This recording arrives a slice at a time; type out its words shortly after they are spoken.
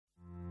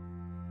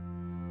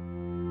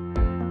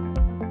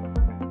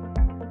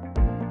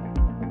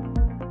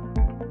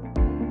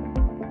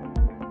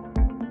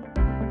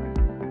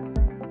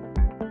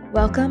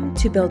Welcome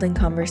to Building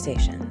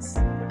Conversations,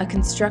 a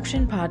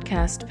construction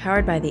podcast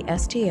powered by the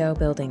STO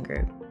Building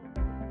Group.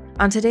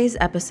 On today's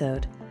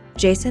episode,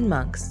 Jason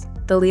Monks,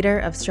 the leader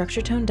of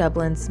StructureTone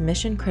Dublin's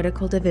Mission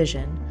Critical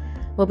Division,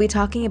 will be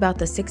talking about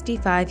the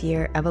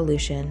 65-year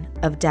evolution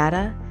of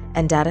data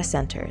and data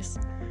centers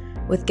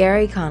with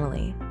Gary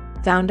Connolly,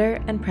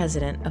 founder and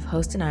president of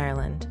Host in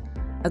Ireland,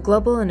 a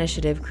global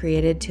initiative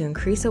created to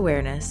increase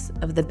awareness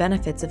of the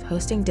benefits of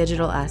hosting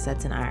digital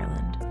assets in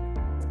Ireland.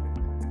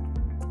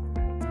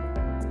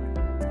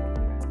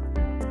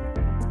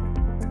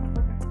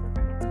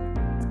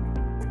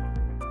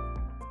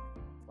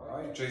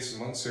 Hi, Jason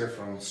Monks here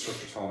from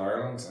StructureTone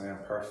Ireland. I am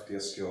part of the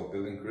STO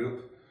Building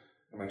Group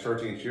in my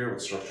 13th year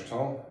with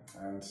StructureTone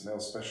and now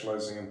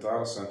specialising in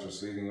data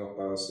centres, leading up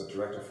as the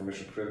Director for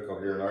Mission Critical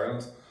here in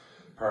Ireland,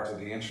 part of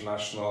the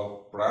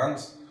international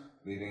brand,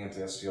 leading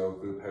into STO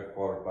Group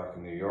headquartered back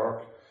in New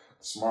York.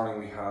 This morning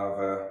we have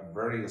a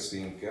very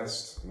esteemed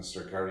guest,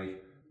 Mr. Gary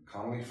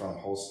Connolly from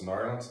Host in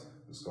Ireland,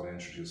 who's going to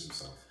introduce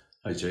himself.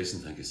 Hi Jason,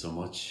 thank you so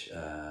much.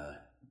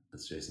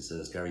 As Jason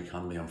says, Gary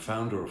Connolly, I'm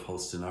founder of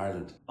Host in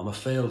Ireland. I'm a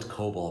failed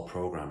COBOL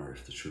programmer,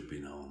 if the truth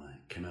be known.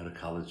 I came out of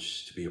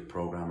college to be a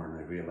programmer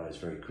and I realised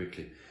very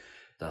quickly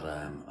that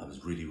I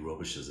was really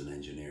rubbish as an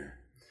engineer.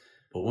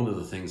 But one of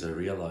the things I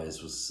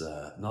realised was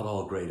not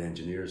all great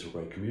engineers are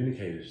great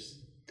communicators.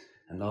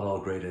 And not all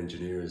great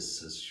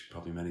engineers, as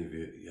probably many of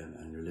you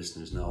and your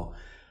listeners know,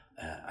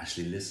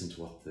 actually listen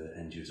to what the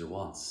end user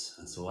wants.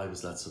 And so I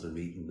was that sort of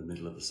meat in the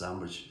middle of the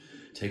sandwich,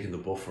 taking the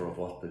buffer of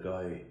what the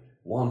guy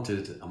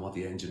wanted and what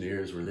the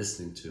engineers were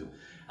listening to.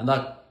 And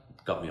that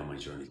got me on my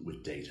journey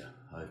with data.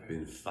 I've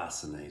been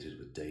fascinated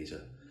with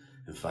data.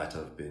 In fact,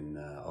 I've been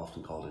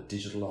often called a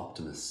digital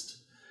optimist.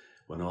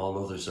 When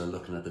all others are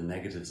looking at the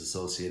negatives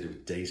associated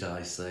with data,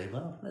 I say,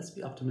 well, let's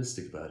be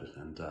optimistic about it.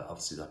 And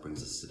obviously that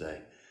brings us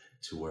today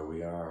to where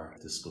we are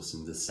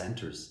discussing the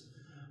centers,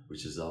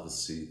 which is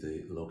obviously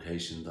the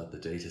location that the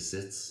data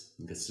sits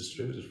and gets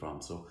distributed from.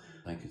 So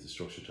thank you to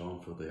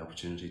StructureTone for the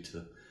opportunity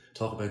to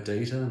talk about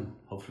data, and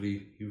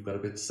hopefully you've got a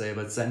bit to say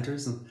about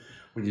centers, and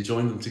when you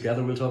join them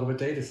together we'll talk about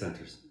data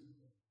centers.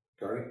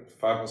 Gary,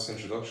 fabulous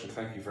introduction,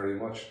 thank you very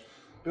much.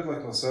 A bit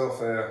like myself,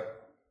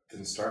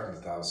 didn't start in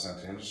the data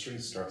center industry,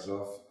 started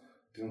off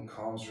doing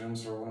comms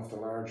rooms for one of the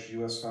large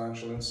US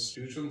financial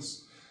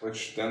institutions,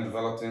 which then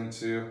developed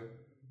into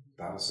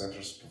data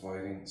centers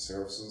providing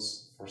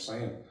services for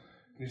same.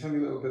 Can you tell me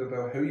a little bit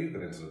about how you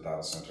got into the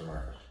data center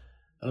market?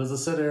 And as I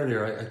said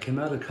earlier, I came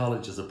out of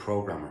college as a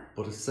programmer,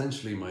 but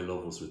essentially my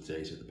love was with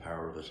data, the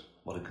power of it,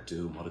 what it could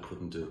do and what it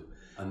couldn't do.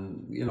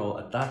 And you know,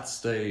 at that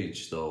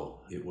stage though,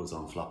 it was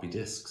on floppy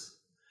disks.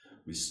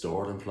 We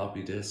stored on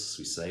floppy disks,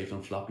 we saved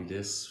on floppy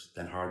disks,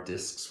 then hard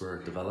disks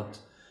were developed,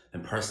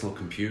 then personal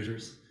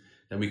computers.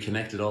 Then we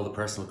connected all the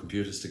personal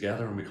computers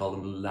together and we called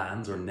them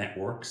LANs or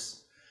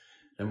networks.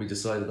 Then we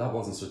decided that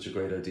wasn't such a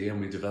great idea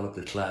and we developed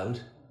the cloud.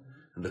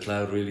 And the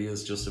cloud really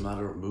is just a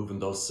matter of moving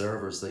those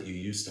servers that you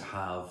used to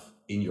have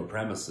in your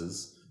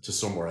premises to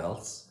somewhere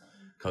else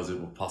because it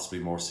would possibly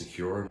be more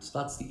secure. So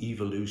that's the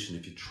evolution.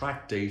 If you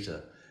track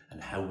data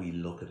and how we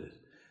look at it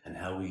and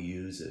how we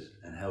use it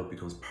and how it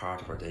becomes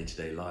part of our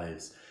day-to-day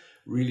lives,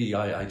 really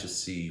I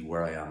just see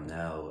where I am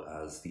now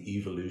as the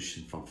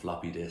evolution from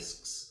floppy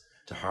disks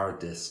to hard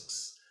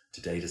disks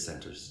to data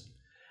centers.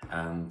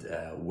 And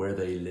where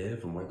they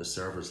live and where the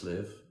servers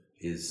live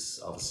is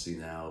obviously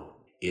now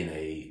in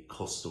a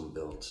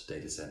custom-built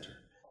data center.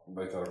 I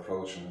like that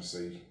approach, and I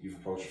say you've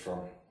approached it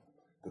from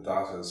the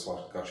data is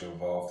what got you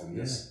involved in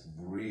this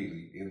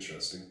really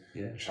interesting,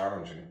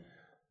 challenging,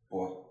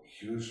 but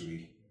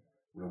hugely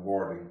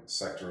rewarding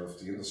sector of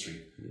the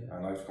industry.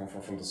 And I've come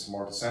from the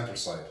smart center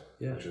side,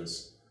 which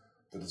is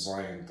the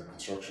design, the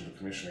construction, the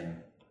commissioning.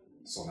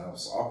 Someone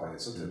else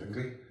operates it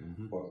typically,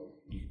 but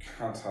you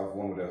can't have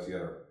one without the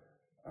other.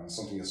 And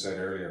something you said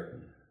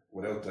earlier,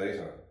 without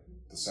data,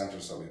 the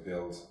centers that we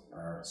build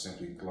are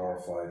simply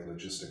glorified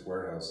logistic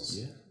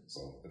warehouses.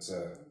 So it's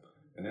an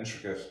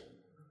intricate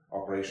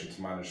operation to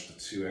manage the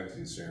two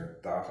entities there,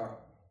 data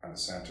and the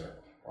center.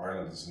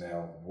 Ireland is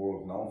now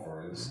world known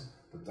for is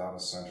the data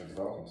center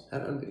development.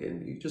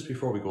 And just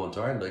before we go on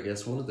to Ireland, I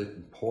guess one of the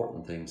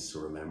important things to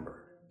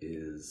remember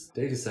is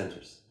data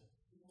centers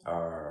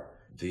are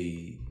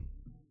the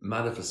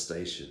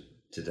manifestation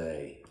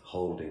today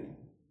holding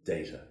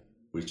data,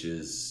 which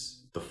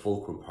is the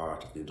fulcrum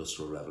part of the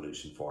Industrial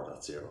Revolution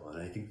 4.0.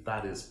 And I think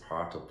that is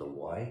part of the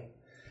why.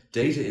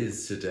 Data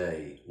is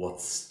today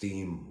what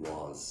steam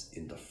was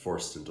in the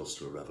first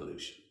Industrial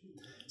Revolution.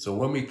 So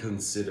when we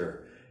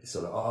consider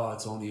sort of,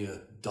 it's only a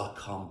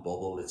dot-com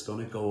bubble, it's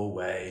going to go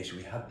away,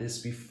 we had this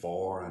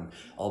before and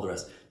all the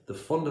rest. The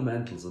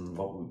fundamentals and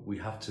what we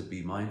have to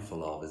be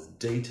mindful of is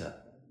data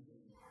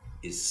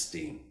is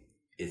steam.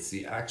 It's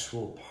the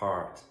actual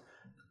part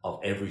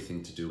of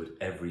everything to do with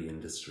every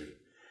industry.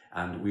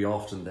 And we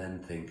often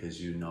then think,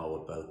 as you know,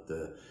 about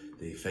the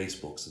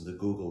Facebooks and the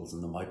Googles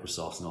and the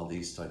Microsofts and all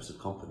these types of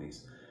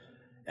companies.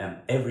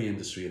 Every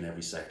industry and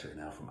every sector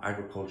now, from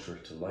agriculture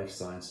to life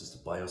sciences to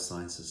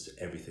biosciences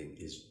to everything,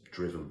 is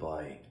driven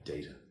by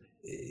data.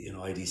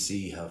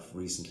 IDC have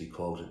recently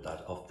quoted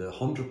that of the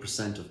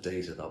 100% of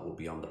data that will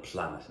be on the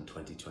planet in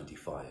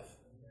 2025,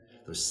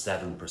 there's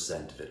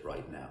 7% of it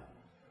right now.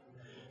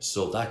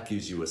 So that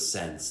gives you a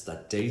sense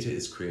that data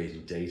is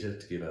creating data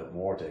to give out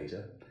more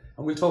data.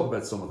 And we'll talk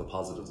about some of the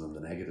positives and the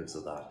negatives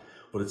of that.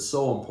 But it's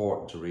so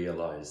important to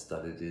realize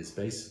that it is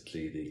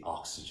basically the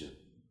oxygen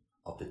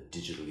of the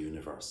digital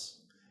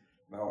universe.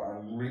 Now,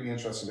 I'm really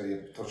interested that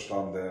you touched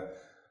on the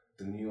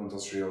new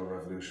industrial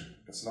revolution.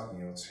 It's not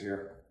new, it's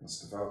here. It's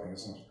developing,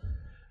 isn't it?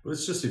 Well,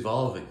 it's just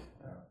evolving.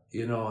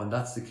 Yeah. And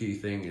that's the key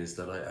thing, is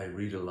that I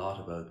read a lot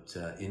about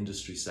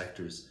industry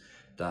sectors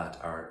that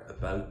are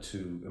about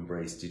to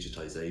embrace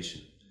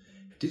digitization.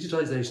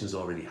 Digitization has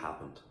already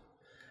happened.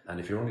 And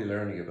if you're only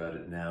learning about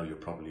it now, you're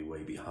probably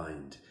way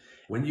behind.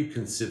 When you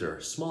consider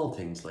small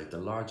things like the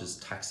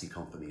largest taxi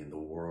company in the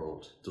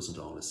world doesn't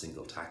own a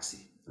single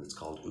taxi, and it's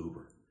called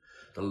Uber.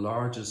 The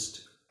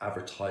largest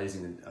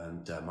advertising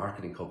and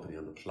marketing company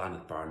on the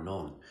planet, bar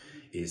none,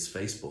 is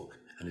Facebook,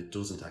 and it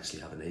doesn't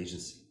actually have an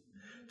agency.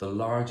 The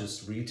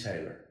largest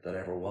retailer that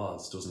ever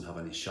was doesn't have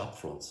any shop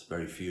fronts,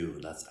 very few,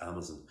 and that's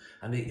Amazon.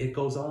 And it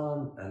goes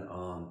on and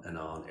on and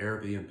on.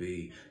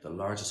 Airbnb, the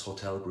largest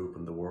hotel group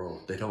in the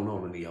world, they don't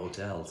own any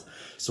hotels.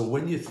 So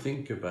when you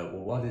think about,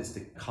 well, what is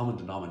the common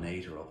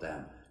denominator of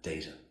them?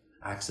 Data.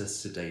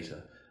 Access to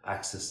data,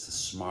 access to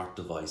smart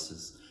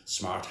devices,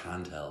 smart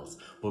handhelds,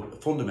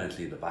 but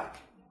fundamentally in the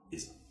back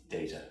is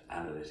data,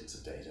 analytics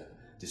of data,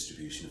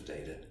 distribution of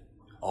data,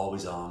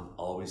 always on,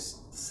 always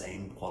the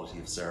same quality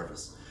of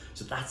service.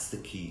 So that's the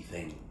key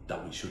thing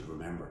that we should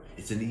remember.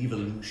 It's an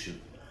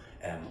evolution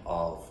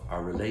of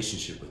our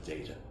relationship with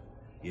data.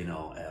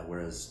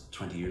 Whereas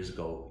 20 years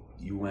ago,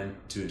 you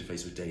went to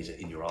interface with data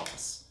in your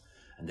office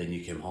and then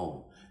you came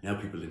home. Now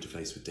people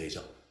interface with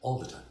data all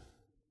the time,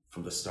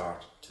 from the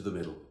start to the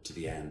middle to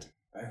the end.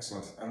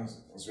 Excellent. And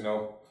as we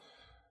know,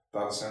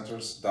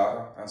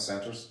 data and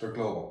centers, they're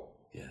global.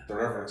 Yeah.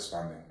 They're ever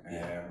expanding.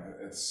 Yeah.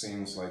 It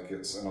seems like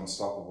it's an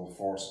unstoppable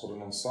force, but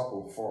an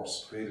unstoppable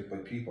force created by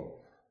people,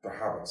 their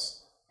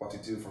habits, what they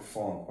do for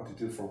fun, what they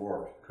do for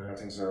work, how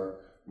things are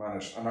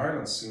managed. And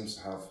Ireland seems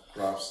to have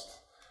grasped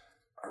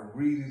a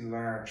really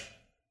large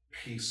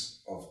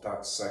piece of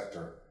that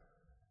sector,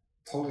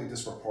 totally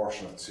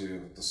disproportionate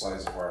to the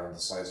size of Ireland, the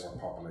size of our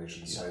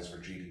population, the size of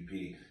our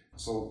GDP.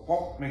 So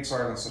what makes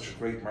Ireland such a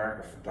great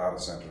market for data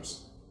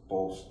centres?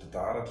 Both the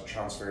data to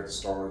transfer, the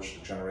storage,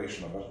 the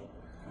generation of it,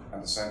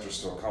 and the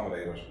centres to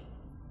accommodate it.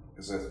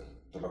 Is it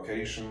the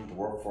location, the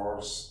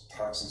workforce,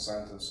 tax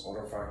incentives,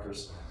 other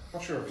factors?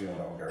 What's your view on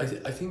that one,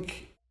 Gary? I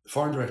think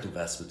foreign direct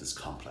investment is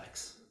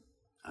complex,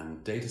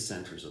 and data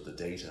centres, or the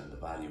data and the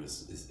value,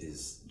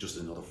 is just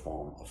another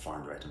form of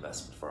foreign direct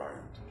investment for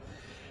Ireland.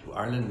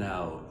 Ireland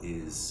now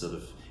is sort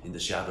of in the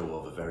shadow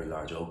of a very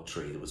large oak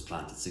tree that was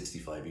planted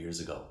 65 years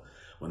ago,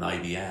 when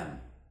IBM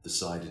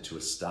decided to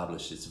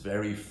establish its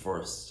very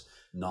first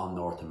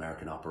non-North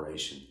American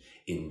operation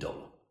in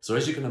Dublin. So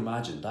as you can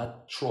imagine,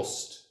 that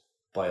trust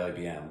by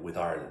IBM with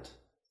Ireland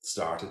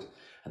started,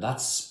 and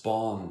that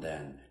spawned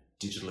then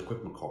Digital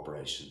Equipment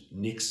Corporation,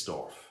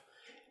 Nixdorf,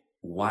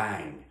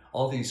 Wang,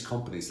 all these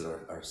companies that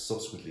are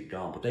subsequently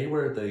gone, but they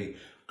were the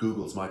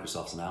Googles,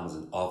 Microsofts and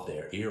Amazon of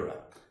their era.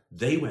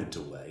 They went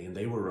away and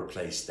they were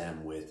replaced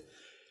then with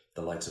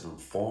the likes of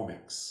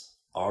Informix,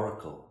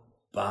 Oracle,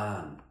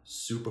 BAN,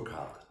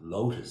 Supercalc,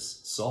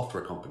 Lotus,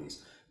 software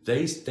companies.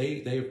 They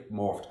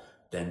morphed.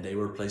 Then they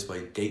were replaced by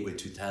Gateway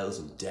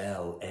 2000,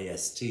 Dell,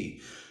 AST.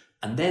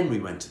 And then we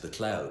went to the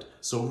cloud.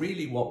 So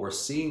really what we're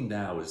seeing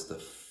now is the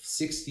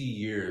 60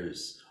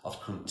 years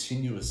of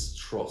continuous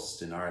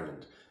trust in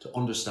Ireland to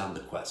understand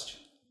the question.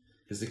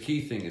 Because the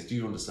key thing is, do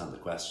you understand the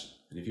question?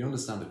 And if you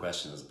understand the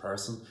question as a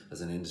person,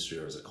 as an industry,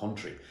 or as a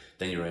country,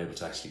 then you're able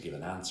to actually give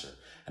an answer.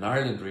 And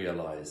Ireland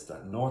realised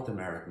that North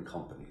American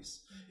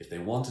companies, if they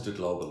wanted to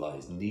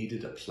globalise,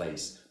 needed a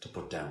place to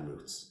put down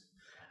roots.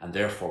 And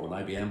therefore,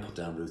 when IBM put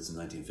down roots in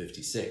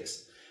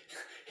 1956,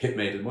 it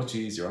made it much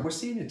easier. And we're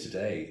seeing it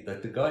today,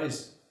 that the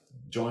guys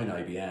join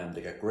IBM,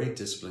 they get great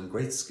discipline,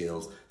 great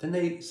skills, then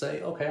they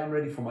say, okay, I'm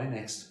ready for my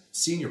next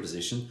senior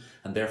position,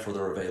 and therefore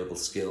there are available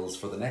skills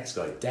for the next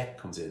guy. DEC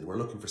comes in, we're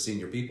looking for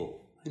senior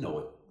people. I know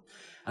it.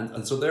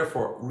 And so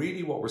therefore,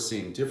 really what we're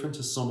seeing, different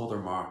to some other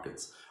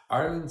markets,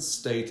 Ireland's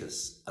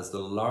status as the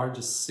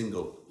largest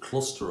single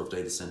cluster of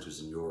data centres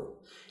in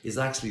Europe is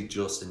actually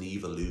just an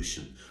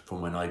evolution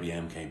from when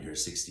IBM came here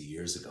 60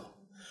 years ago.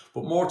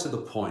 But more to the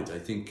point, I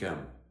think,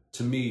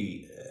 to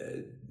me,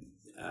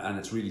 and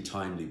it's really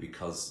timely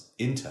because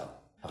Intel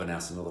have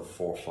announced another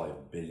 4 or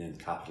 5 billion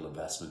capital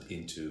investment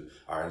into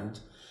Ireland.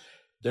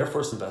 Their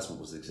first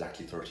investment was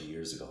exactly 30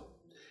 years ago.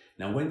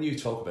 Now, when you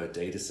talk about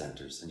data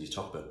centers and you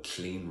talk about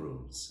clean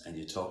rooms and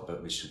you talk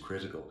about mission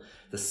critical,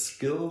 the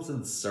skills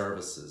and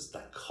services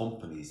that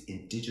companies,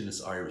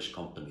 indigenous Irish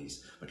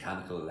companies,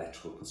 mechanical,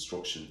 electrical,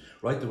 construction,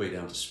 right the way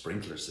down to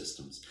sprinkler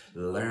systems,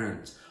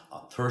 learned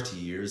 30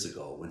 years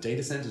ago, when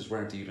data centers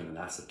weren't even an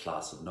asset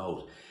class of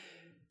note,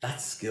 that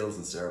skills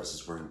and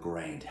services were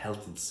ingrained.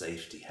 Health and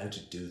safety, how to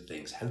do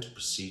things, how to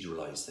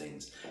proceduralize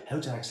things, how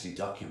to actually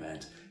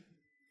document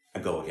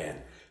and go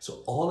again.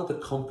 So all of the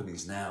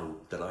companies now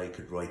that I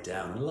could write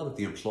down, and a lot of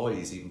the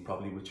employees, even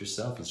probably with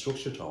yourself in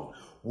StructureTone,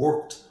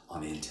 worked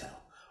on Intel,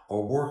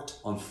 or worked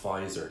on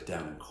Pfizer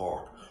down in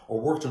Cork, or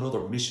worked on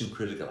other mission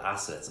critical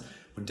assets.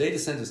 When data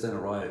centers then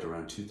arrived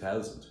around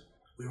 2000,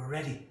 we were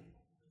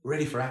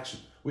ready for action.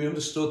 We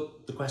understood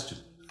the question.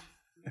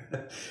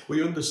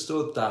 We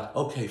understood that,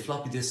 okay,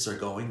 floppy disks are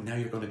going, now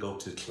you're going to go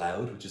to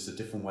cloud, which is a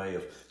different way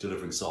of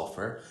delivering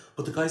software.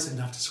 But the guys didn't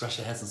have to scratch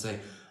their heads and say,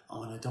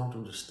 oh, and I don't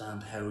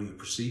understand how you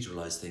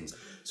proceduralize things.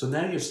 So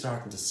now you're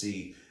starting to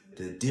see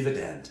the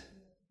dividend,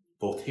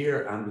 both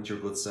here and with your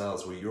good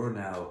selves, where you're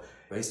now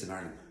based in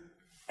Ireland,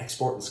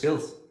 exporting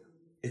skills.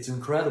 It's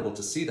incredible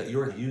to see that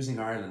you're using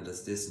Ireland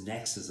as this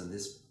nexus and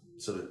this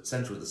sort of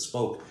centre of the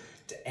spoke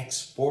to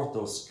export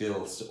those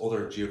skills to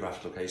other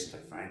geographic locations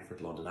like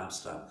Frankfurt, London,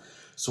 Amsterdam.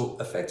 So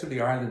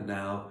effectively Ireland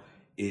now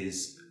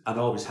is, and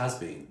always has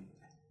been,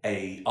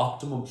 a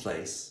optimum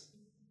place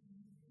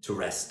to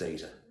rest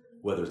data,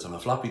 whether it's on a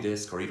floppy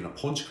disk or even a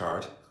punch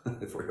card,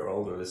 for your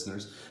older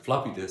listeners,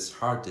 floppy disk,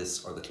 hard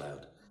disk, or the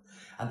cloud.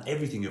 And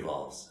everything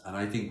evolves. And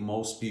I think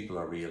most people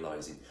are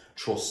realizing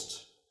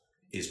trust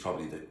is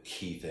probably the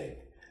key thing.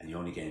 And you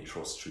only gain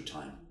trust through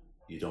time.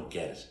 You don't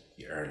get it,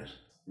 you earn it.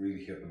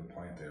 Really hitting the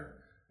point there.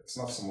 It's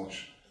not so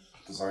much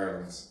does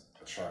Ireland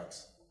attract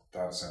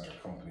data center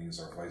companies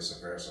or vice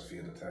versa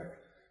via the tech.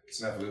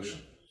 It's an evolution.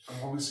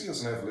 And what we see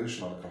as an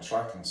evolution on the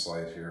contracting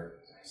side here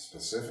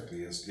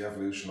specifically is the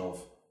evolution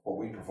of what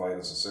we provide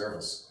as a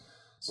service.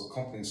 So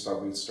companies that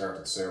we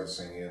started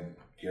servicing in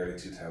the early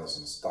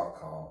 2000s,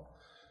 .com,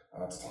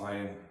 and at the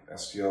time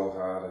STO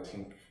had, I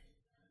think,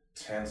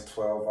 10 to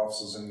 12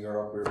 offices in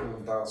Europe. We were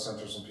building data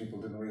centers and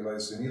people didn't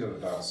realize they needed a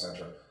data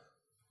center,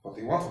 but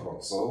they wanted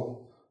one.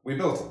 So we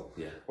built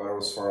them, whether it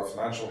was for a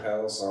financial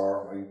house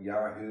or a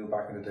Yahoo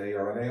back in the day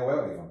or an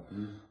AOL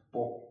even.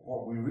 But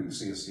what we really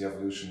see is the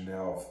evolution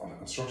now of, on the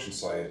construction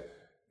side.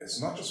 It's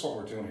not just what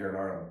we're doing here in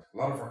Ireland. A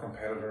lot of our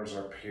competitors,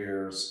 our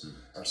peers,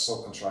 our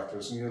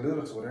subcontractors, and you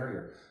alluded to it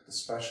earlier, the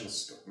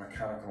specialist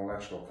mechanical and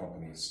electrical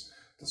companies,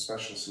 the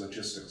specialist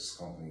logistics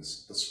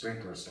companies, the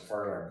sprinklers, the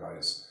fire alarm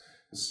guys,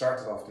 who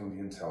started off doing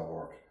the Intel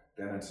work,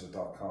 then into the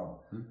 .com.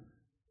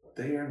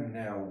 They are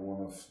now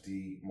one of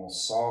the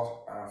most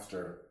sought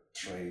after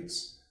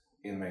trades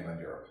in mainland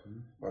Europe,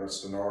 whether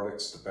it's the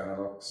Nordics, the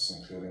Benelux,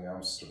 including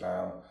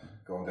Amsterdam,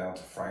 going down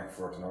to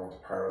Frankfurt and over to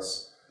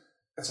Paris.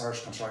 It's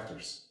Irish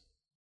contractors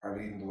are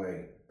leading the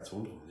way. That's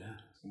wonderful, yeah.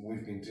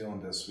 We've been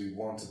doing this, we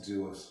want to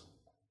do it,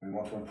 we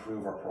want to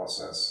improve our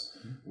process,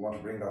 we want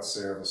to bring that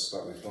service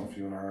that we've done for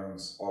you in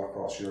Ireland all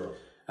across Europe.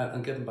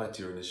 And getting back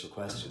to your initial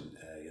question,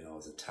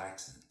 is it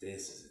tax, is it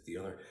this, is it the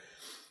other?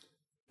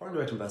 Foreign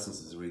direct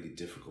investments is a really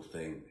difficult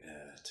thing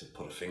to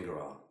put a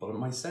finger on. But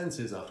my sense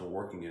is, after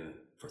working in it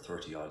for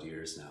 30 odd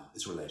years now,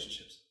 it's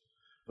relationships.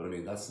 But I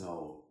mean, that's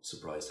no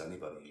surprise to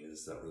anybody,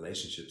 is that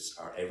relationships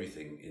are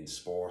everything in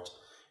sport,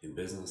 in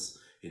business.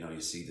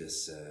 You see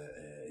this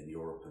in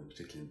Europe and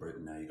particularly in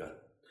Britain now. You got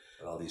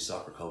all these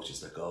soccer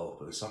coaches that go,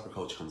 but a soccer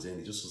coach comes in,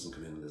 he just doesn't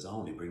come in on his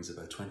own, he brings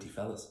about 20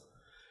 fellas.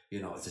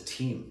 It's a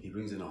team. He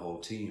brings in a whole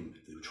team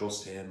who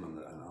trust him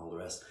and all the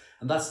rest.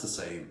 And that's the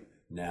same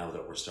now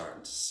that we're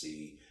starting to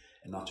see,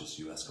 and not just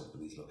US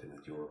companies looking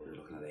at Europe, we're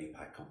looking at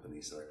APAC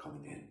companies that are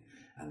coming in,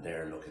 and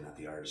they're looking at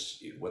the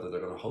Irish, whether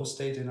they're going to host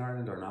data in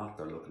Ireland or not,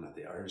 they're looking at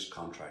the Irish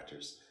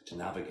contractors to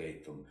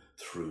navigate them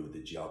through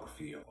the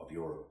geography of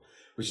Europe,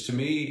 which to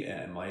me,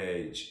 at my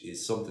age,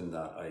 is something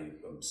that I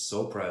am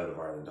so proud of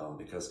Ireland on,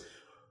 because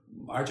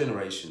our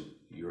generation,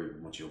 you're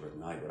much younger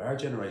than I, but our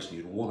generation,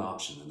 you had one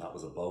option, and that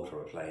was a boat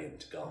or a plane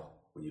to go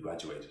when you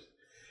graduated.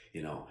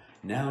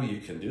 Now you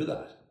can do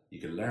that. You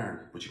can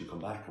learn, but you can come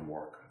back and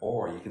work,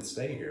 or you can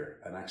stay here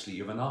and actually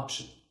you have an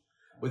option.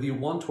 Whether you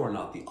want to or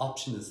not, the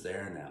option is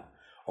there now.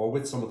 Or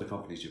with some of the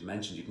companies you've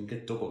mentioned, you can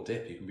get double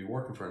dip. You can be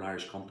working for an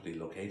Irish company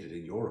located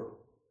in Europe.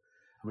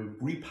 I mean,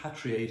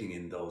 repatriating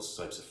in those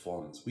types of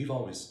funds, we've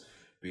always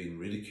been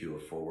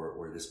ridiculed for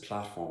we're this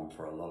platform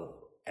for a lot of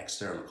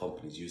external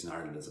companies using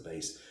Ireland as a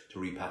base to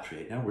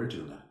repatriate. Now we're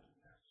doing that.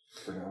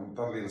 Brilliant.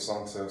 That leads us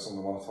on to something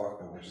I want to talk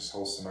about, which is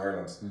hosting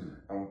Ireland.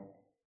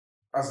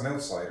 As an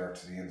outsider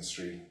to the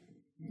industry,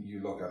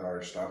 you look at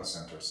Irish data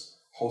centres.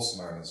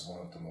 Hosting Ireland is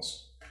one of the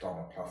most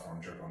predominant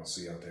platforms you're going to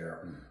see out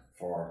there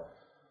for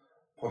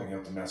putting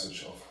out the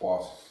message of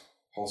what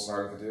Hosting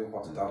Ireland can do,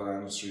 what the data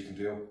industry can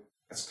do.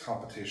 It's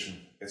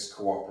competition, it's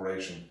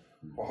cooperation.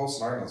 What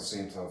Hosting Ireland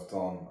seems to have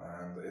done,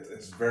 and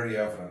it's very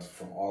evident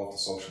from all of the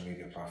social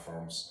media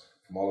platforms,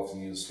 from all of the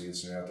news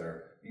feeds out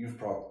there, you've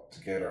brought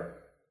together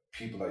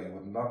people that you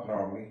would not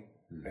normally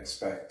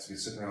expect to be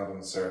sitting around in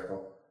a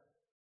circle,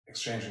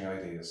 exchanging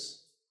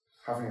ideas,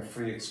 having a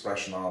free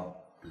expression on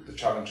the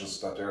challenges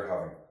that they're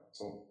having.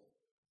 So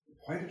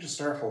why did you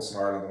start Hosting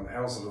Ireland, and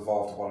how has it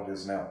evolved to what it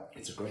is now?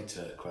 It's a great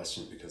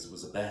question, because it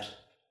was a bet.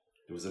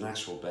 It was an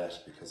actual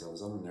bet, because I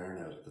was on an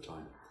earn-out at the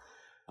time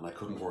and I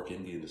couldn't work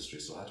in the industry,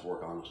 so I had to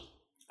work on it.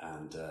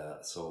 And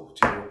so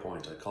to your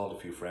point, I called a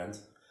few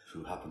friends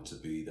who happened to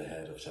be the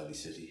head of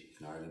Telecity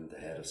in Ireland, the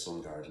head of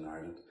SunGard in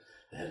Ireland,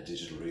 the head of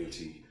Digital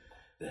Realty,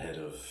 the head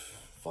of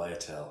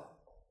Viatel,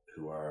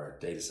 who are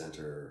data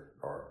center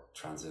or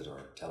transit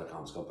or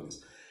telecoms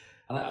companies.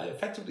 And I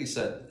effectively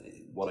said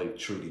what I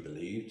truly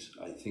believed.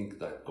 I think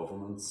that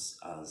governments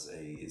as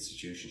a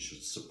institution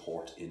should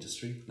support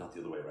industry, not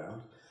the other way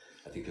around.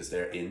 I think because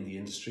they're in the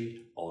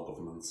industry, all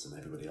governments and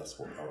everybody else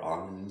are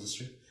on an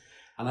industry.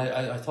 And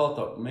I thought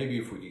that maybe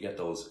if we could get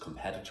those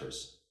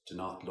competitors to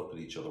not look at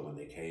each other when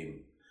they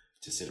came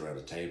to sit around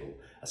a table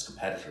as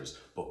competitors,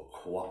 but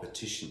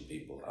co-opetition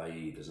people,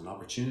 i.e. there's an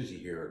opportunity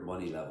here at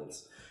money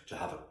levels to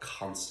have a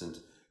constant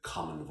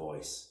common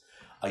voice.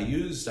 I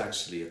used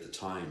actually at the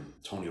time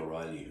Tony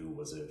O'Reilly, who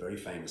was a very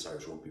famous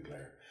Irish rugby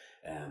player,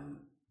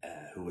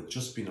 who had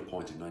just been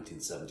appointed in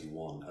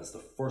 1971 as the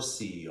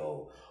first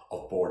CEO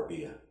of Bord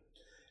Bia.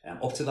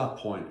 Up to that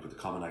point with the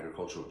Common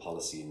Agricultural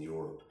Policy in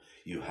Europe,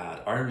 you had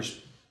Irish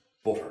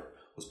butter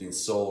was being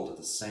sold at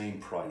the same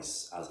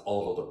price as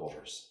all other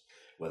butters,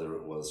 whether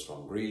it was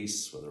from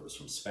Greece, whether it was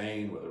from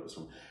Spain, whether it was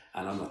from,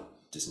 and I'm not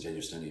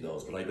disingenuous to any of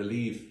those, but I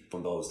believe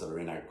from those that are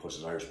in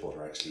agriculture, Irish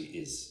butter actually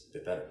is a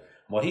bit better.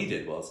 And what he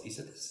did was, he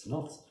said, this is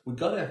nuts. We've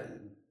got to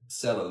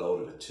sell a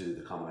load of it to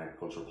the Common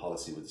Agricultural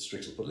Policy with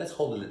restrictions, but let's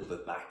hold a little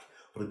bit back,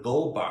 put a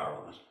gold bar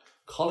on it,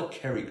 call it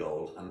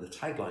Kerrygold, and the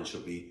tagline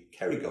should be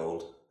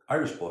Kerrygold,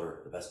 Irish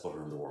butter, the best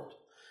butter in the world.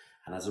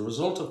 And as a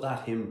result of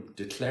that, him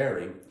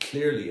declaring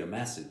clearly a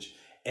message,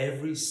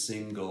 every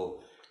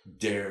single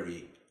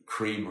dairy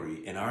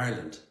creamery in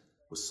Ireland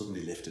was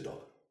suddenly lifted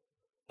up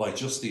by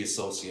just the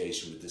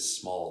association with this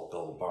small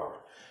gold bar.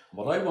 And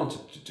what I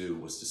wanted to do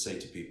was to say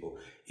to people,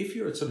 if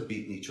you're sort of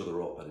beating each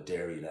other up at a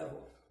dairy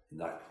level in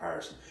that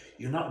comparison,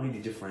 you're not really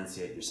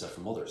differentiating yourself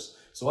from others.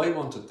 So I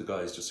wanted the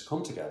guys just to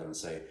come together and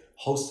say,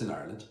 host in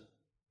Ireland,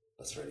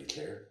 that's very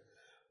clear.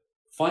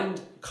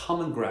 Find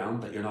common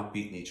ground that you're not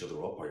beating each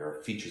other up or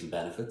your features and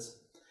benefits,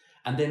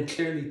 and then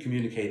clearly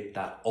communicate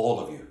that all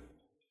of you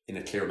in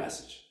a clear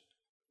message.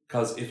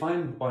 Because if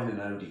I'm buying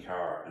an Audi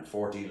car and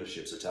 4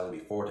 dealerships are telling me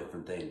 4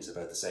 different things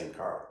about the same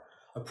car,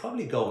 I'd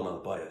probably go and I'll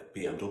buy a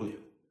BMW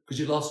because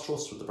you lost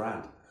trust with the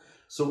brand.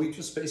 So we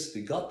just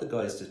basically got the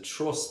guys to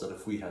trust that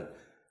if we had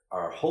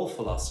our whole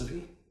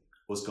philosophy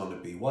was going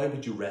to be, why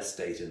would you rest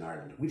data in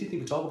Ireland? We didn't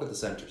even talk about the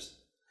centres,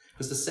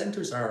 because the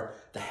centres are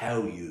the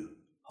how you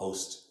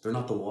host, they're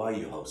not the why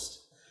you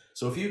host.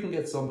 So if you can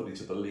get somebody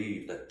to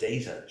believe that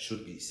data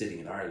should be sitting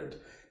in Ireland,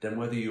 then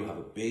whether you have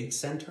a big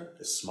centre,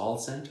 a small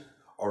centre,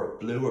 or a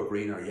blue or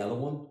green or yellow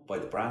one by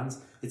the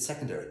brands, it's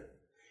secondary.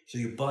 So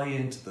you buy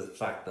into the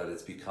fact that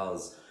it's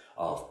because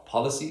of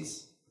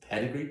policies,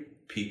 pedigree,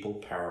 people,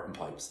 power and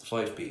pipes, the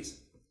 5 Ps.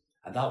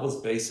 And that was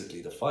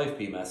basically the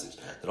 5P message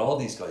that all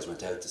these guys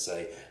went out to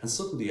say. And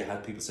suddenly you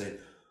had people saying,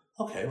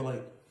 okay,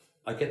 well,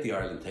 I get the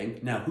Ireland thing.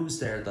 Now, who's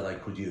there that I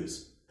could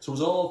use? So it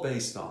was all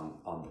based on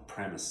the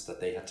premise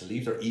that they had to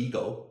leave their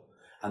ego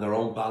and their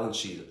own balance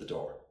sheet at the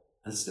door.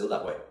 And it's still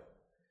that way.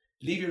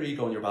 Leave your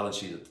ego and your balance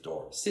sheet at the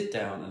door. Sit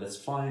down and let's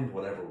find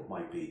whatever it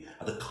might be,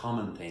 are the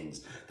common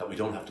things that we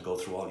don't have to go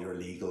through all your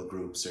legal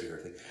groups or your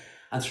thing.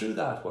 And through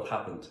that, what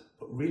happened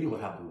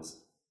was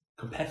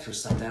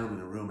competitors sat down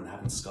in a room and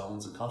having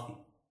scones and coffee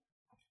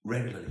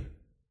regularly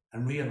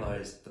and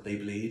realised that they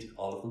bleed,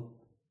 all of them.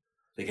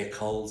 They get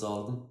colds,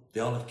 all of them.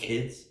 They all have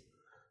kids.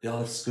 They all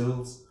have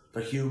schools.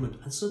 They're human.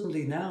 And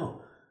suddenly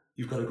now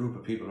you've got a group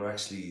of people who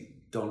actually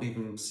don't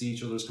even see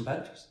each other as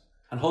competitors.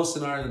 And Host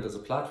in Ireland as a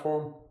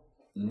platform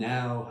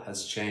now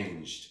has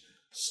changed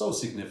so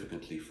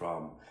significantly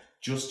from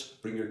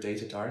just bring your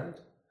data to Ireland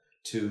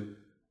to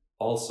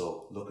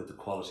also look at the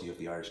quality of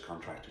the Irish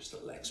contractors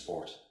that will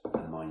export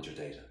and mine your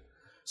data.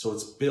 So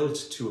it's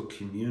built to a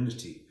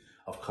community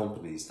of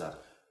companies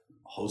that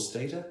host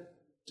data,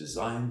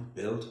 design,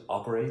 build,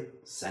 operate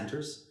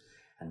centres.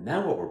 And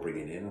now what we're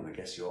bringing in, and I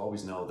guess you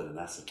always know that an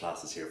asset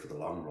class is here for the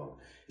long run,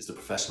 is the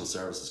professional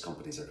services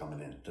companies are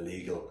coming in, the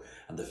legal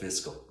and the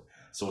fiscal.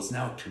 So it's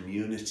now a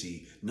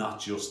community, not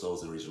just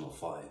those original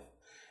 5.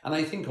 And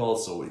I think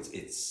also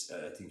it's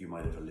I think you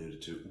might have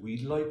alluded to, we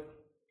like,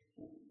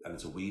 and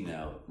it's a we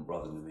now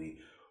rather than me,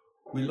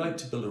 we like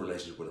to build a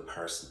relationship with a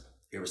person,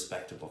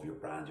 irrespective of your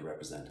brand you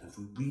represent. And if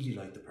we really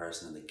like the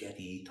person and they get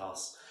the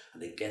ethos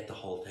and they get the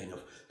whole thing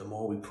of the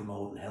more we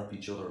promote and help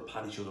each other and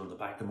pat each other on the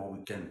back, the more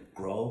we can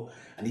grow.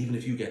 And even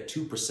if you get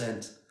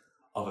 2%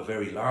 of a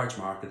very large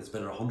market, it's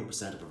better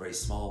 100% of a very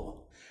small one.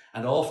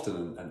 And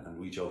often, and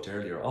we joked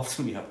earlier,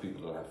 often we have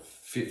people that have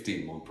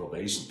 15-month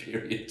probation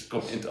period to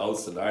come into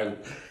Host in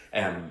Ireland.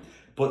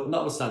 But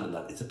notwithstanding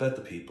that, it's about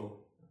the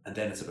people, and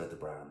then it's about the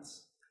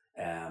brands.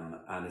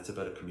 And it's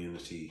about a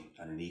community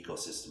and an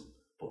ecosystem,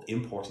 both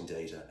importing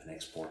data and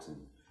exporting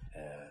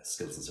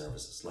skills and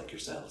services like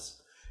yourselves.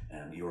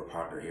 You're a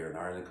partner here in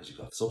Ireland because you've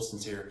got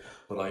substance here,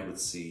 but I would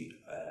see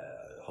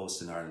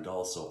Host in Ireland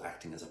also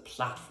acting as a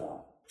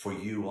platform for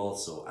you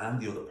also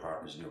and the other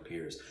partners and your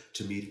peers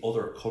to meet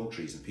other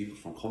countries and people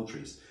from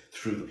countries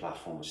through the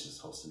platform which is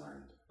Host in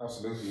Ireland.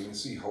 Absolutely. You can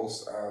see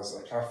Host as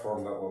a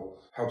platform that will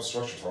help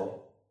Structure Tone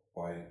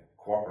by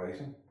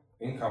cooperating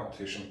in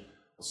competition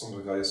with some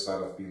of the guys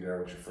that have been there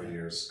with you for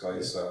years,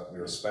 guys that we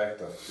respect,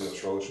 that do a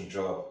Trojan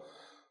job.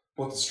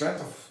 But the strength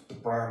of the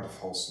brand of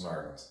Host in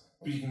Ireland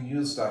But you can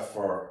use that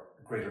for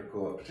greater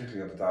good,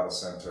 particularly in the data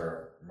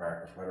center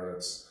market, whether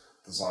it's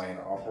design,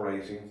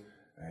 operating,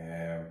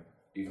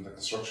 even the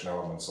construction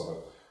elements of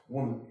it.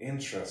 One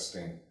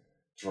interesting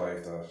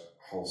drive that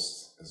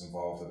Host is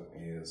involved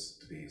in is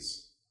the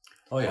bees.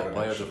 Oh yeah,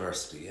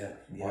 biodiversity, yeah.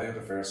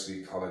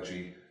 Biodiversity,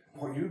 ecology.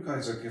 What you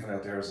guys are giving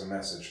out there as a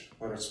message,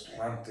 whether it's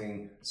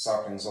planting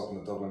saplings up in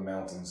the Dublin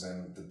Mountains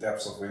in the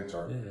depths of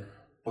winter. Yeah.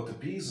 But the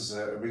bees is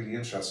a really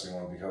interesting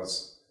one,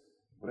 because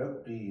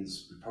without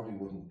bees, we probably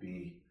wouldn't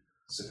be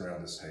sitting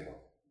around this table.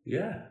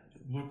 Yeah,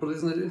 but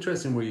isn't it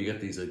interesting where you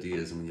get these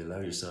ideas and when you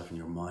allow yourself and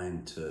your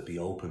mind to be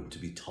open, to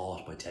be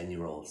taught by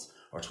 10-year-olds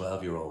or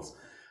 12-year-olds?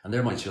 And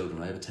they're my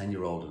children. I have a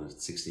 10-year-old and a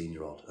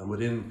 16-year-old. And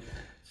within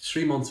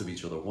 3 months of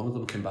each other, one of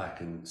them came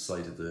back and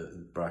cited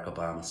the Barack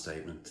Obama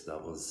statement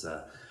that was,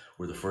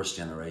 we're the first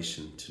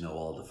generation to know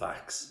all the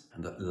facts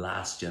and the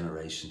last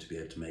generation to be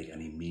able to make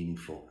any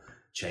meaningful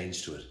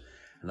change to it.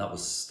 And that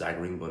was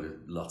staggering, but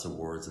lots of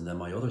words. And then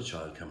my other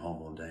child came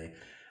home one day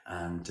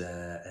and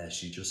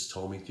she just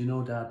told me, do you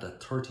know, Dad,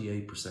 that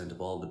 38%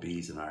 of all the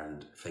bees in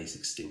Ireland face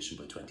extinction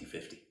by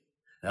 2050.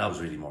 Now, that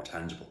was really more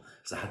tangible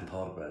because I hadn't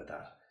thought about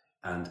that.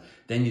 And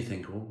then you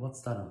think, well,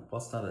 what's that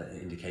an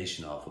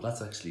indication of? Well,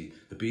 that's actually,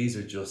 the bees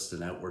are just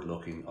an outward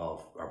looking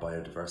of our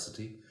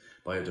biodiversity.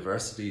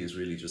 Biodiversity is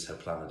really just how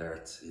planet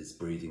Earth is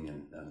breathing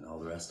and all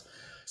the rest.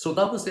 So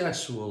that was the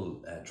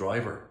actual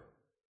driver,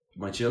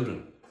 my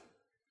children.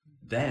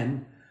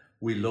 Then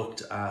we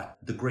looked at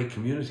the great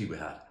community we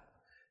had.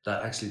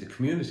 That actually the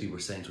community were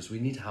saying to us, we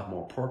need to have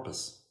more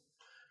purpose.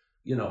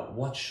 You know,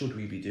 what should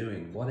we be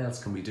doing? What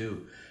else can we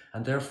do?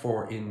 And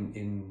therefore,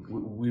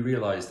 we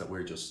realised that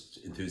we're just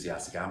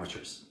enthusiastic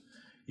amateurs.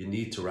 You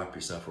need to wrap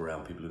yourself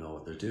around people who know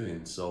what they're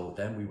doing. So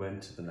then we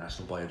went to the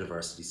National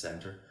Biodiversity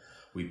Centre.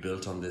 We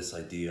built on this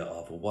idea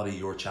of, well, what are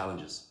your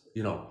challenges?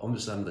 You know,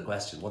 understanding the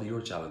question, what are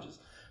your challenges?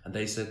 And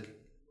they said,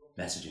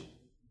 messaging.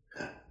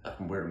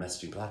 And we're a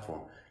messaging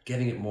platform.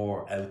 Getting it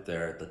more out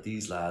there that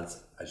these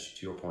lads, as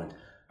to your point,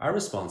 are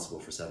responsible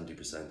for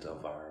 70%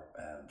 of our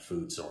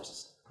food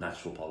sources,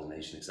 natural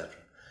pollination, etc.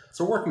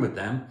 So working with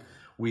them,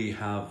 we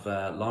have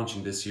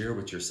launching this year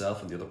with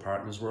yourself and the other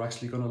partners, we're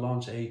actually going to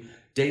launch a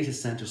data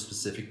center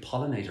specific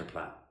pollinator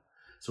plan.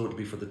 So it'll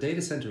be for the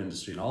data center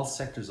industry and all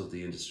sectors of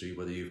the industry,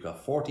 whether you've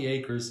got 40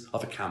 acres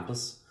of a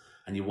campus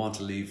and you want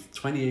to leave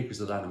 20 acres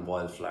of that in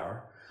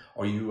wildflower,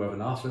 or you have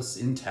an office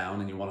in town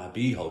and you want a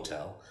bee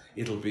hotel,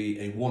 it'll be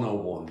a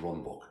 101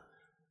 run book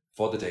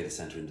for the data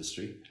center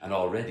industry. And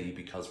already,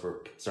 because we're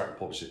starting to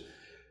publish it,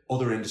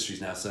 other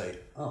industries now say,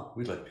 oh,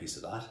 we'd like a piece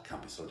of that. It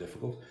can't be so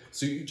difficult.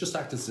 So you just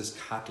act as this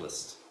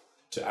catalyst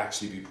to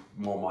actually be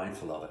more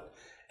mindful of it.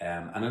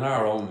 And in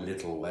our own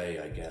little way,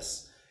 I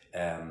guess,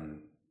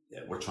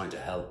 we're trying to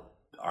help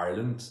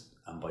Ireland,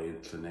 and by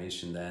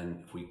inclination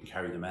then, if we can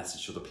carry the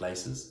message to other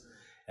places,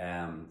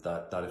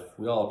 that if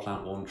we all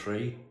plant one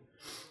tree,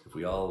 if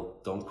we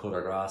all don't cut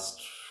our grass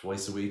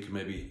twice a week,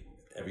 maybe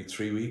every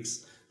 3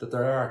 weeks, that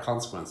there are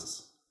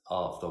consequences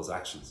of those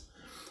actions.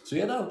 So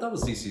yeah, that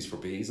was DCs for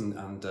Bees,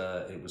 and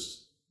it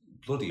was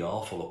bloody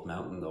awful up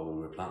mountain though when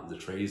we were planting the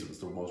trees. It was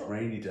the most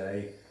rainy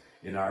day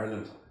in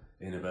Ireland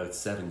in about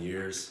 7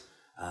 years,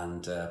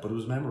 and but it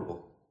was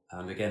memorable.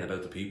 And again,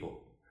 about the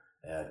people.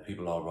 The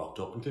people all rocked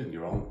up, including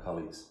your own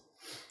colleagues.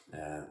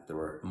 They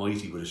were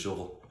mighty with a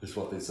shovel, is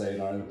what they say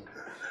in Ireland.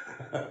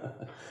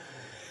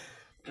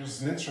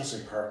 There's an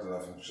interesting part of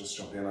that, if I just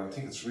jump in. I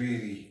think it's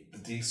really the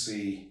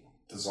DC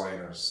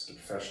designers, the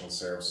professional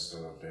services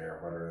that are there,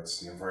 whether it's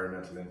the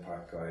environmental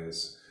impact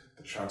guys,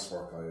 the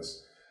transport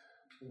guys,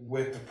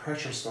 with the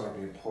pressures that are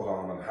being put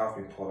on and have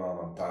been put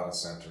on data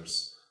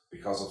centers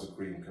because of the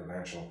Green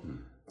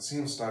Convention. It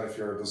seems that if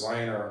you're a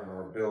designer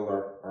or a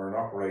builder or an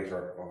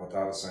operator of a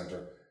data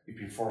center, you've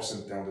been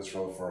forcing down this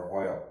road for a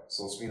while.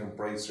 So it's been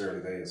embraced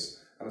early days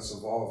and it's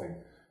evolving.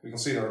 We can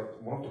see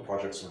that one of the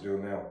projects we're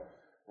doing now,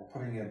 we're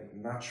putting in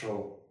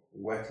natural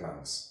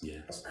wetlands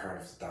as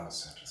part of the data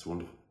center. It's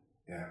wonderful.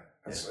 Yeah.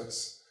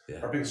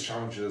 Our biggest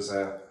challenge is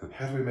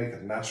how do we make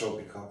it natural,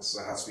 because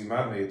it has to be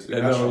man-made to be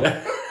natural.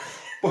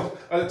 But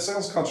it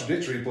sounds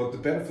contradictory, but the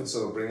benefits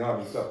it'll bring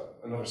on, you've got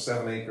another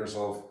 7 acres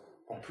of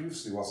what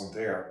previously wasn't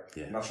there,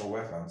 natural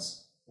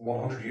wetlands.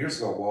 100 years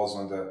ago was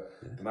when the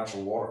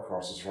natural water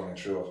course was running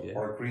through it,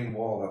 or a green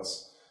wall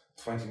that's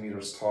 20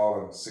 metres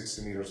tall and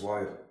 60 metres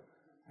wide.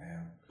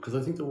 Because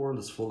I think the world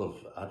is full of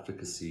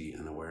advocacy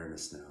and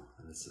awareness now,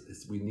 and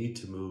it's we need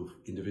to move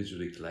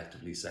individually,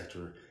 collectively,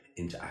 sector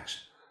into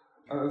action.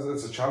 And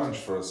it's a challenge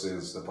for us,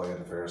 is the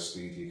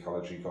biodiversity, the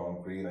ecology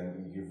going green,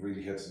 and you've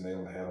really hit the nail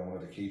on the head on one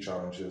of the key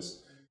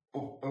challenges.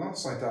 But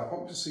alongside that,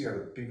 what would you see are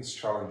the biggest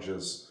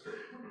challenges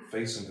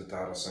facing the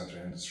data center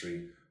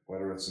industry,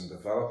 whether it's in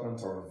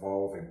development or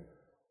evolving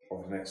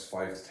over the next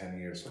 5 to 10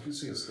 years? What do you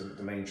see as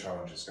the main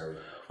challenges, Gary?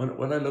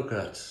 When I look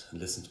at and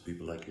listen to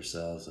people like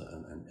yourselves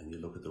and you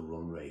look at the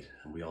run rate,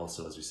 and we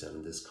also, as we said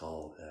in this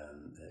call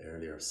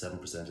earlier,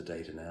 7% of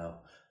data now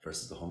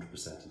versus the 100%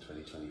 in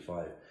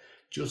 2025,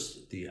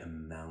 just the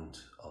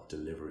amount of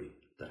delivery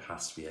that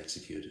has to be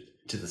executed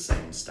to the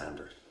same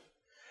standard,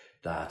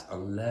 that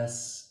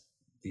unless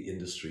the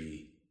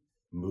industry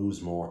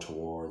moves more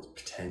towards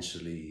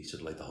potentially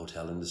sort of like the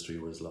hotel industry,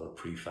 where there's a lot of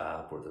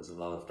prefab, where there's a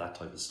lot of that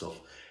type of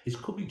stuff.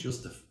 It could be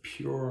just the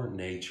pure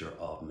nature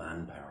of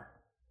manpower,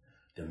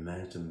 the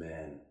amount of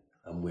men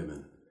and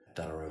women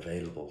that are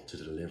available to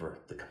deliver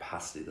the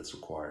capacity that's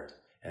required.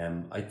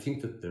 I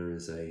think that there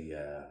is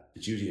a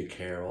duty of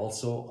care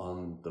also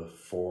on the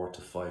 4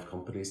 to 5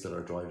 companies that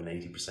are driving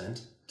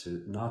 80%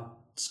 to not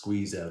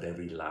squeeze out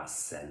every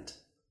last cent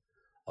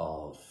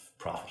of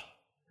profit,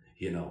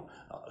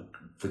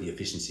 for the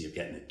efficiency of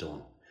getting it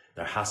done.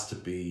 There has to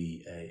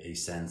be a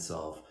sense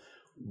of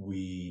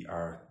we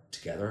are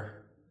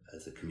together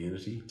as a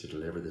community to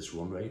deliver this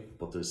run rate,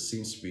 but there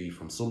seems to be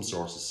from some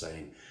sources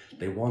saying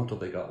they want what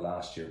they got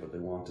last year, but they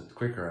want it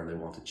quicker and they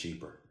want it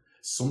cheaper.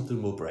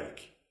 Something will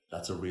break.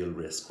 That's a real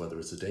risk, whether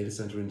it's the data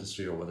center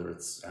industry or whether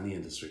it's any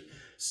industry.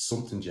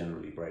 Something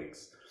generally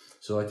breaks.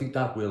 So I think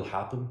that will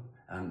happen.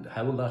 And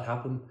how will that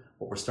happen?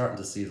 What we're starting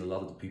to see is a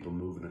lot of the people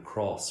moving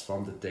across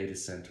from the data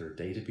center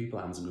data people,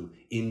 Amazon Group,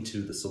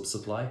 into the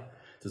sub-supply.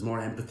 There's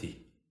more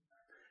empathy.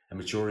 A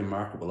maturing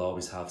market will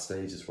always have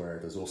stages where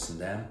there's us and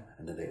them,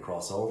 and then they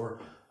cross over.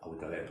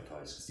 We've got to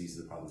empathise because these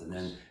are the problems. And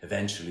then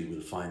eventually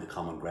we'll find the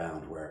common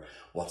ground where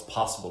what's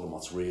possible and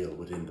what's real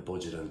within the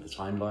budget and the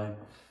timeline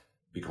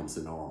becomes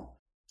the norm.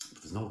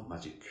 But there's no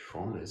magic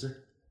formula, is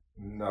there?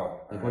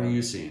 No. Like, what are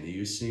you seeing? Are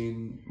you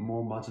seeing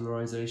more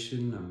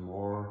modularization and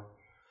more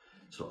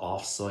sort of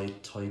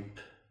off-site type?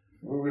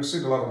 Well, we're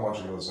seeing a lot of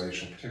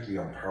modularization, particularly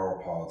on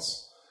power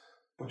pods.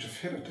 But you've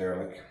hit it there,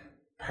 like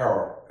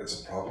power,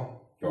 it's a problem.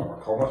 You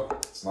overcome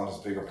it. It's not as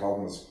big a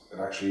problem as it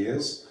actually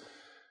is.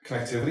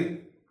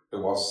 Connectivity, it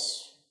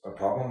was a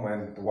problem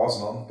when there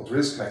was none, but there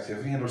is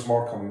connectivity and there's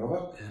more coming of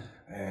it.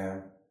 Yeah.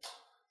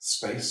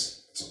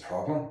 Space, it's a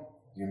problem.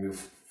 You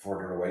move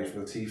further away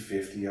from the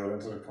T50 out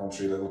into the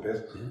country a little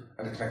bit,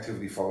 and the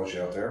connectivity follows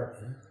you out there.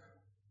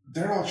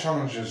 They're all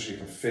challenges you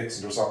can fix,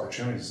 and there's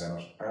opportunities in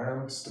it.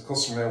 And the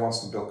customer now wants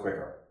them built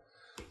quicker.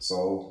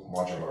 So,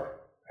 modular.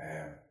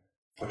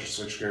 Put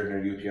your switchgear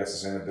and your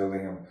UPSs in a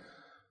building and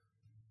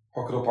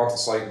hook it up onto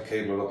site and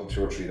cable it up in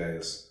 2 or 3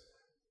 days.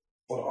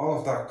 But all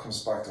of that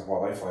comes back to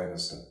what I find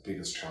is the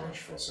biggest challenge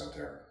for us out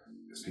there,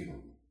 is people.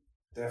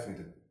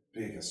 Definitely the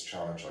biggest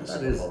challenge I see.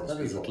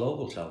 That is a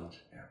global challenge.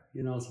 Yeah.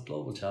 It's a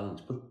global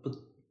challenge. But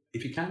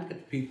if you can't get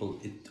the people,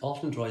 it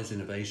often drives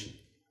innovation.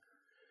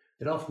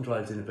 It often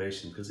drives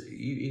innovation because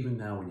even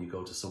now when you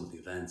go to some of the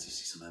events, you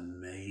see some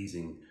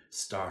amazing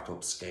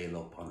startup scale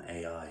up on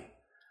AI,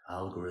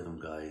 algorithm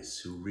guys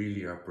who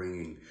really are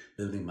bringing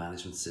building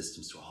management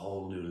systems to a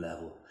whole new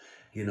level,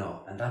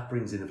 and that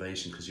brings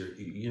innovation because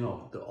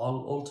the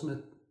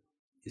ultimate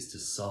is to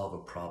solve a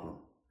problem.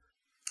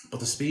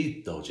 But the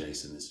speed though,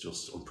 Jason, is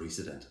just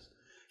unprecedented.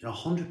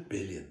 100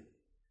 billion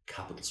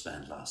capital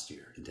spend last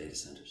year in data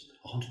centers,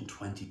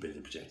 120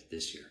 billion projected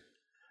this year.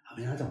 I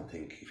mean, I don't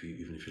think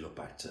even if you look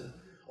back to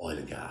oil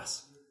and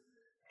gas,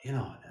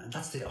 and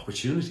that's the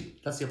opportunity.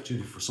 That's the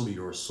opportunity for some of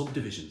your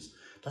subdivisions.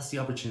 That's the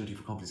opportunity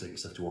for companies like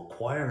yourself to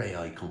acquire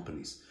AI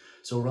companies.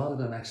 So rather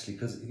than actually,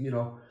 because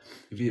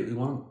if you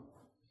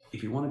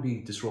want to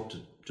be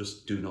disrupted,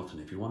 just do nothing.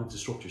 If you want to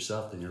disrupt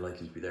yourself, then you're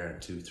likely to be there in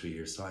 2-3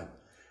 years' time.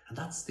 And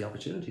that's the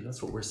opportunity.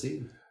 That's what we're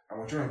seeing. And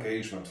with your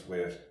engagement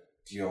with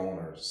the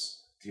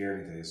owners, the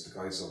early days, the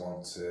guys that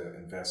want to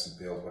invest and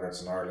build, whether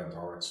it's in Ireland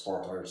or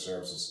export Irish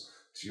services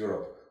to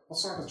Europe, what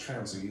sort of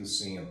trends are you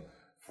seeing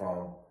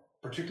from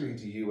particularly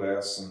the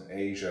US and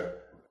Asia?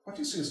 What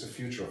do you see as the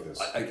future of this?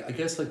 I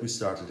guess like we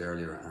started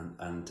earlier,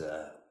 and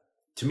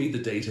to me the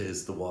data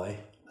is the why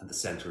and the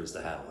center is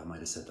the how. I might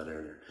have said that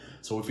earlier.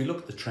 So if you look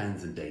at the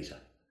trends in data,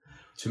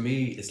 to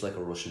me it's like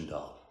a Russian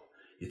doll.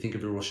 You think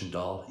of a Russian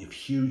doll, you have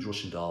huge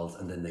Russian dolls,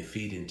 and then they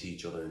feed into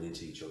each other and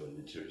into each other and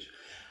into each other.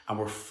 And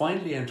we're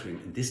finally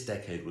entering, in this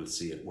decade we'll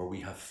see it, where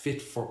we have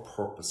fit for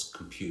purpose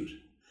compute.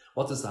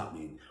 What does that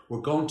mean? We're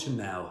going to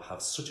now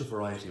have such a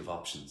variety of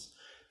options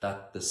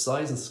that the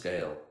size and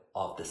scale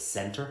of the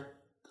center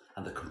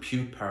and the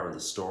compute power and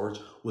the storage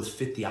will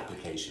fit the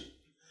application.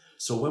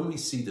 So when we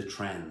see the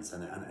trends,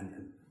 and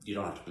you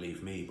don't have to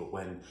believe me, but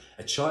when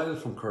a child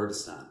from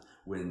Kurdistan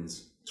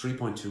wins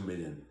 3.2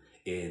 million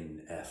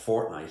in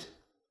Fortnite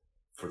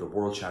for the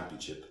World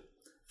Championship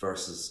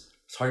versus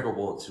Tiger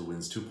Woods who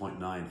wins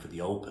 2.9 for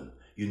the Open,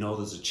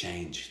 there's a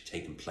change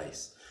taking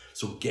place.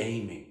 So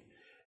gaming,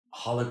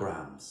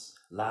 holograms,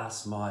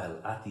 last mile,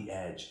 at the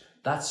edge,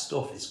 that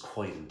stuff is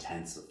quite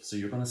intensive. So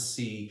you're going to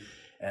see,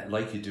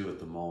 like you do at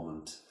the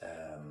moment,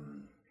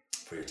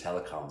 for your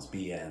telecoms,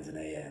 BNs and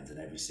ANs in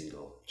every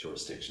single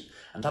jurisdiction.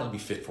 And that'll be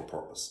fit for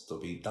purpose.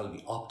 That'll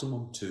be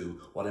optimum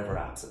to whatever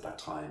apps at that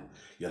time.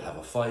 You'll have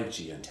a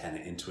 5G antenna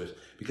into it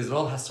because it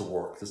all has to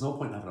work. There's no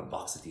point in having a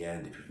box at the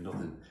end if you've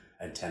nothing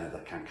antenna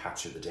that can't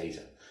capture the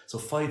data. So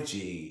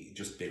 5G,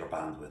 just bigger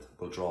bandwidth,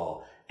 will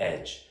draw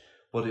edge.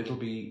 But it'll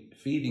be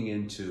feeding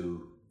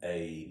into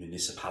a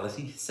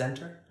municipality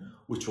center,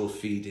 which will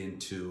feed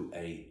into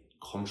a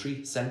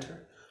country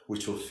center,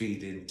 which will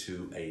feed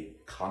into a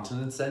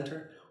continent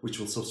center, which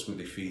will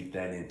subsequently feed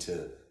then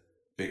into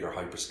bigger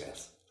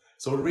hyperscales.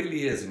 So it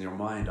really is, in your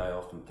mind, I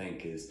often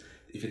think, is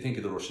if you think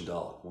of the Russian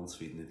doll, one's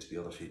feeding into the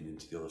other, feeding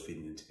into the other,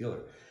 feeding into the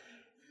other.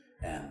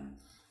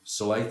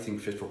 So I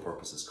think fit for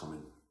purpose is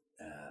coming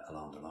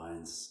along the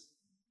lines.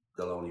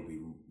 There'll only be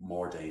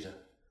more data.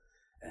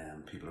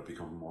 People are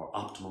becoming more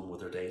optimum with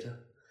their data.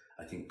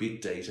 I think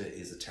big data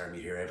is a term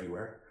you hear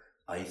everywhere.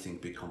 I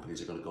think big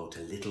companies are going to go to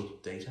little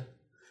data.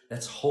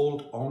 Let's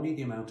hold only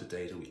the amount of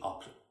data we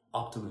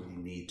optimally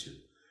need to.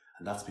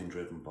 And that's been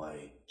driven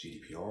by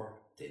GDPR,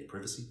 data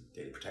privacy,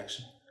 data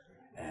protection,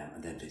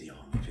 and then video.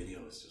 I mean,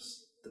 video is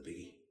just the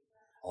biggie.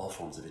 All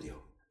forms of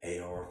video,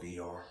 AR,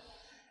 VR.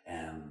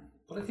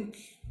 But I think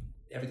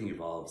everything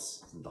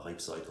evolves in the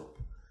hype cycle.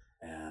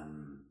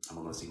 And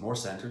we're going to see more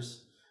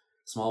centres,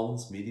 small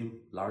ones,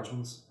 medium, large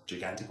ones,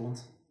 gigantic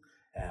ones.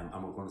 And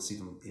we're going to see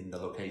them in the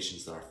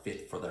locations that are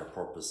fit for their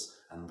purpose.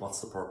 And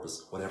what's the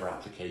purpose? Whatever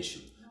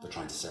application they're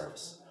trying to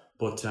service.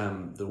 But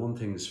the one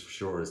thing is for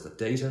sure is that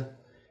data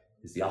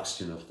is the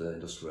oxygen of the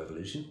Industrial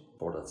Revolution,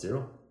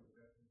 4.0.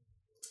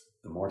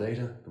 The more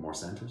data, the more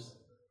centres.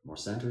 More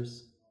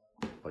centres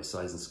by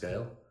size and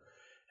scale.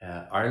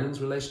 Ireland's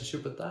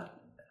relationship with that,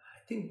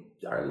 I think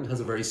Ireland has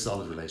a very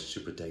solid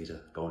relationship with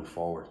data going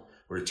forward.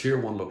 We're a tier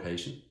 1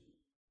 location.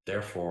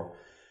 Therefore,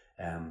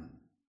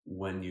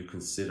 when you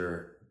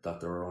consider that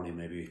there are only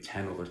maybe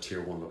 10 other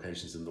tier 1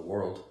 locations in the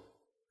world,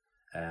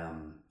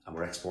 and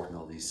we're exporting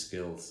all these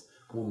skills,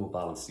 one will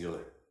balance the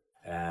other.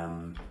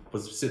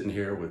 But sitting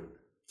here with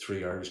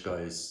 3 Irish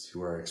guys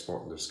who are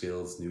exporting their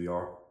skills, New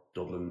York,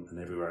 Dublin and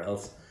everywhere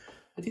else,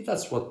 I think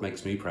that's what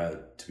makes me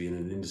proud to be in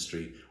an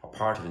industry or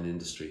part of an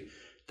industry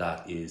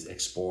that is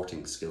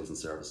exporting skills and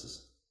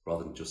services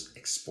rather than just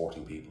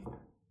exporting people.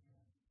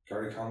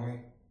 Gary Connolly,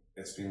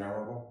 it's been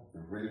memorable.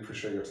 We really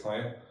appreciate your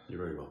time. You're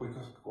very welcome. We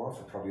could go on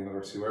for probably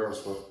another 2 hours,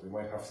 but we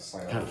might have to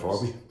sign out. Can't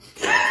afford me.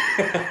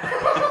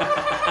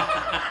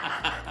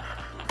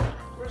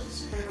 Where's the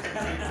spirit?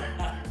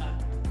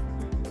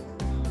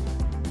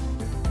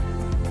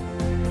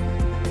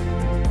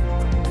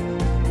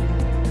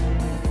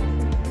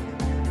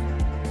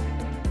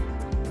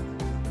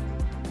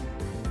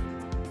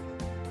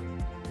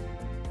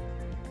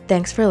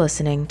 Thanks for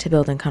listening to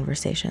Building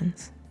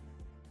Conversations.